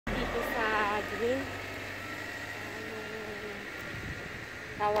green.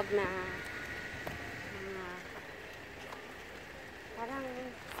 Tawag na parang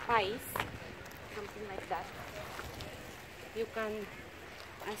spice, something like that. You can,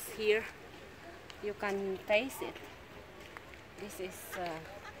 as here, you can taste it. This is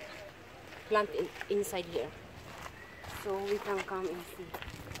plant inside here, so we can come and see.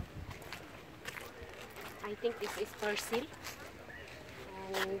 I think this is persil,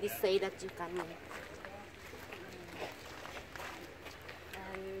 and they say that you can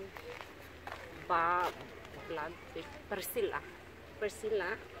blood with persilla.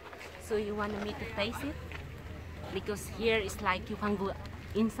 So you want me to taste it, because here is like you can go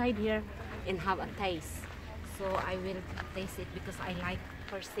inside here and have a taste. So I will taste it because I like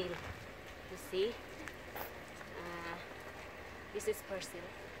persil. You see, this is persil.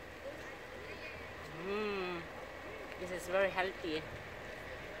 This is very healthy.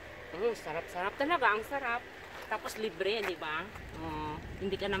 Sarap talaga, ang sarap. Tapos libre, di ba?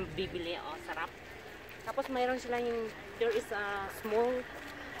 Hindi ka nang bibili. Sarap. Tapos mayroon sila yung, there is a small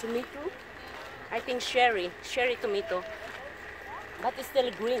tomato. I think cherry tomato. But it's still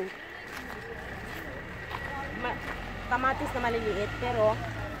green. Kamatis na maliliit, pero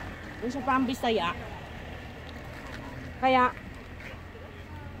yun siya parang Bisaya. Kaya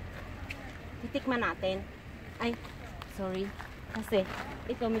titikman natin. Ay, sorry. Kasi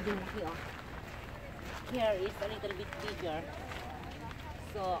ito medyo laki, Here is a little bit bigger.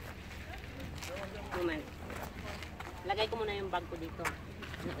 So, moment. Lagay ko muna yung bag ko dito.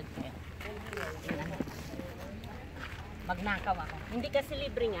 Magnakaw ako. Hindi kasi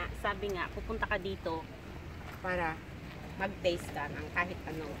libre nga. Sabi nga, pupunta ka dito para mag-taste ka ng kahit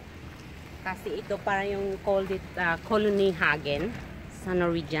ano. Kasi ito para yung called it Koloni hagen sa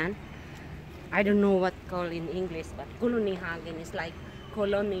Norwegian. I don't know what called in English, but Koloni hagen is like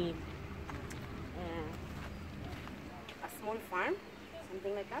colony, a small farm,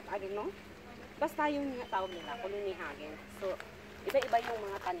 something like that. I don't know. Basta yung tawag nila, Koloni hagen. So, iba-iba yung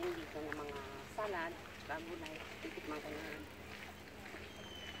mga tanim dito ng mga salad, gulay, titikman ka na.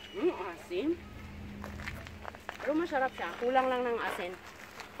 Asin. Pero masarap siya. Kulang lang ng asin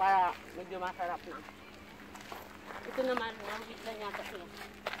para medyo masarap na. Ito naman, nabigla niya kasi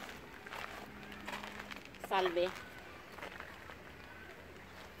salve.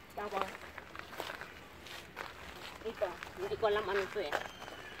 Tapos ito, hindi ko alam ano ito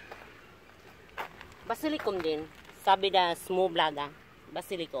Basilicum din. Sabi na small blada.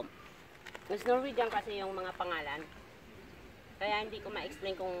 Basilicum. Mas Norwegian kasi yung mga pangalan. Kaya hindi ko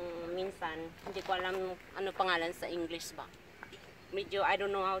ma-explain kung minsan hindi ko alam ano pangalan sa English ba. Medyo I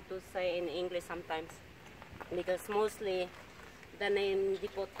don't know how to say in English sometimes. Because mostly the name they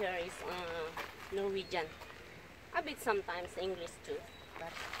put here is Norwegian. A bit sometimes English too.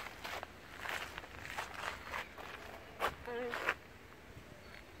 But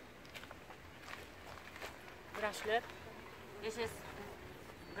grassløk. This is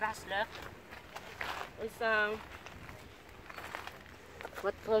grassløk. It's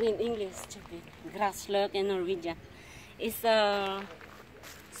what called in English? Grassløk in Norwegian. It's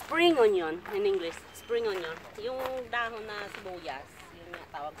spring onion in English. Spring onion. Yung dahon na sibuyas. Yun nga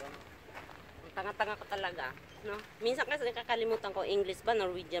tawag doon. Tanga-tanga ko talaga. No? Minsan kasi nakakalimutan ko English ba,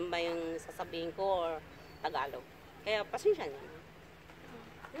 Norwegian ba yung sasabihin ko or Tagalog. Kaya pasensya niyo.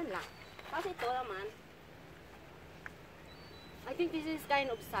 Yun lang. Kasi ito naman, I think this is kind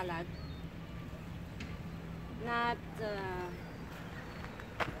of salad. Not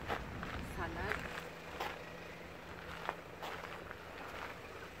salad.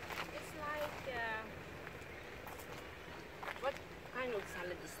 It's like what kind of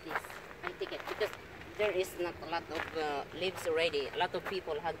salad is this? I take it because there is not a lot of leaves already. A lot of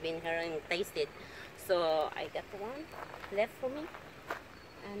people have been here and tasted. So I got one left for me,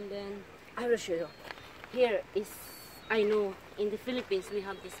 and then I will show you. Here is, I know in the Philippines we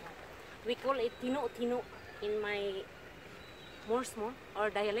have this one. We call it tino-tino in my more small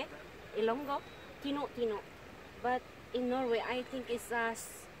or dialect, Ilonggo, tino-tino. But in Norway, I think it's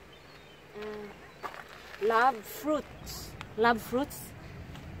love fruits. Love fruits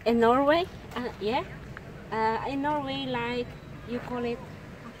in Norway, yeah. In Norway, like you call it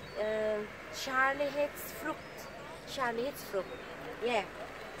kjærlighetsfrukt. Kjærlighetsfrukt. Yeah.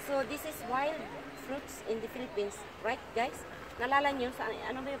 So this is wild fruits in the Philippines, right, guys? Nalala niyo sa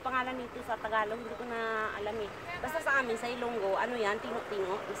ano ba yung pangalan nito sa Tagalog? Hindi ko na alam eh. Basta sa amin sa Ilonggo, ano yan,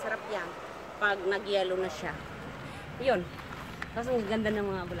 tino-tino, masarap yan pag nag-yellow na siya. 'Yun. Kasi ang ganda ng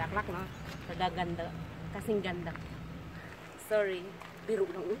mga bulaklak, no? Ganda. Kasing ganda. Sorry, biro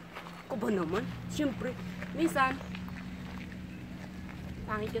lang. Ko ba naman? Siyempre, minsan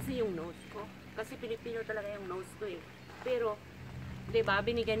pangit kasi yung nose ko. Kasi Pilipino talaga yung nose ko eh. Pero, diba,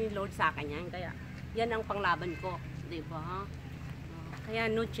 binigay ni Lord sa akin yan. Kaya, yan ang panglaban ko. Diba? Kaya,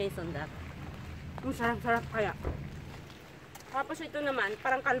 no change on that. Ang sarap-sarap kaya. Tapos ito naman,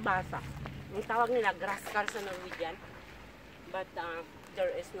 parang kalbasa. Ang tawag nila, grasskar sa Norwegian. But, there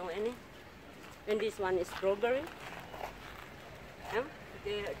is no any. And this one is strawberry. Yeah?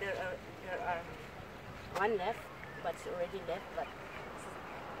 There are one left, but it's already left. But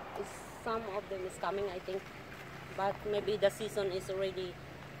some of them is coming, I think. But maybe the season is already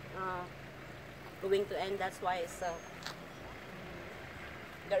going to end. That's why it's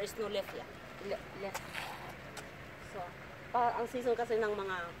there is no left yet. Left. So, ang season kasi ng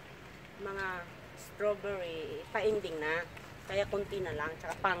mga strawberry pa-ending na. Kaya konti na lang,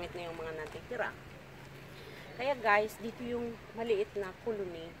 tsaka pangit na yung mga natitira. Kaya guys, dito yung maliit na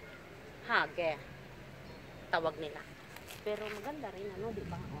koloni, hagen, tawag nila. Pero maganda rin, ano, di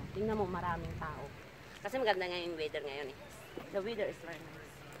ba? Oh, tingnan mo, maraming tao. Kasi maganda nga yung weather ngayon eh. The weather is very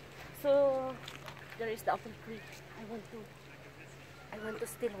nice. So, there is the apple tree. I want to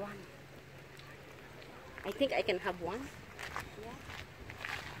steal one. I think I can have one. Yeah.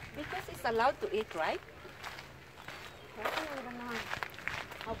 Because it's allowed to eat, right? I think I'm gonna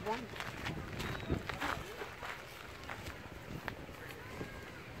have one.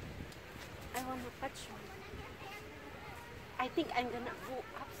 I want to catch one. I think I'm gonna go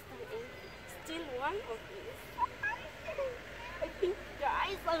upstairs and steal one of these. I think,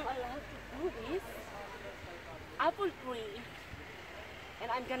 guys, I'm allowed to do this. Apple tree.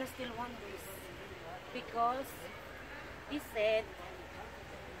 And I'm gonna steal one of these. Because he said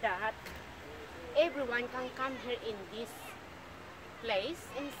that everyone can come here in this place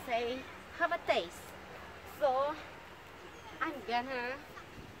and say, have a taste. So, I'm gonna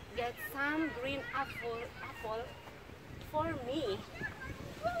get some green apple for me.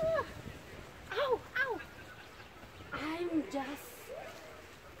 Ow, ow!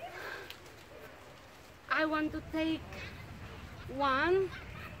 I want to take one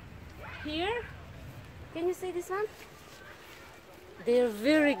here. Can you see this one? They're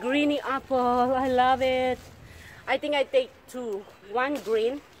very greeny apple. I love it. I think I take two. One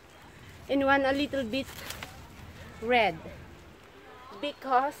green and one a little bit red.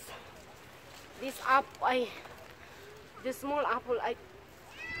 Because this apple, the small apple,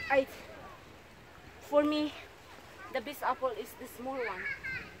 for me, the best apple is the small one.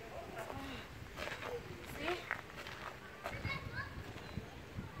 See?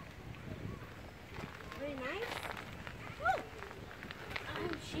 Very nice. Woo!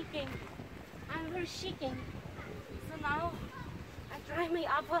 I'm shaking. I'm very shaking. So now I try my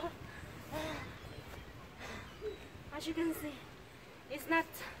apple. As you can see, it's not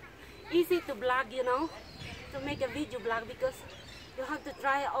easy to vlog, you know, to make a video vlog, because you have to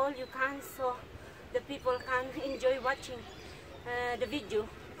try all you can so the people can enjoy watching the video.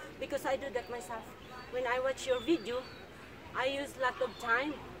 Because I do that myself. When I watch your video, I use a lot of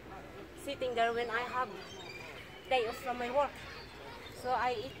time sitting there when I have day off from my work. So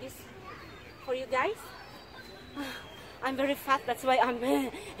I eat this for you guys. I'm very fat, that's why I'm,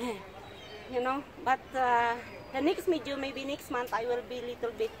 you know, but the next video, maybe next month, I will be a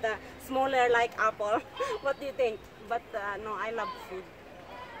little bit smaller like apple. What do you think? But no, I love food.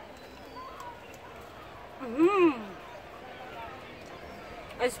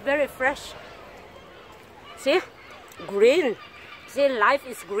 It's very fresh. See? Green. See, life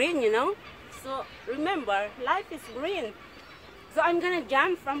is green, you know? So remember, life is green. So I'm gonna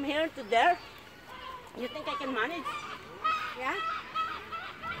jump from here to there. You think I can manage? Yeah?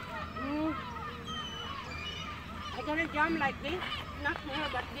 I'm gonna jump like this. Not here,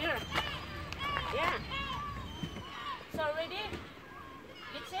 but here. Yeah. So ready?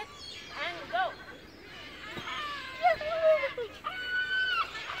 Get set and go.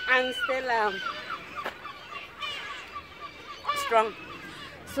 I'm still strong.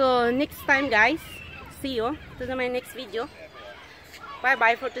 So next time, guys, see you to my next video. Bye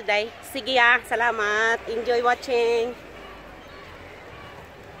bye for today. Sige, salamat. Enjoy watching.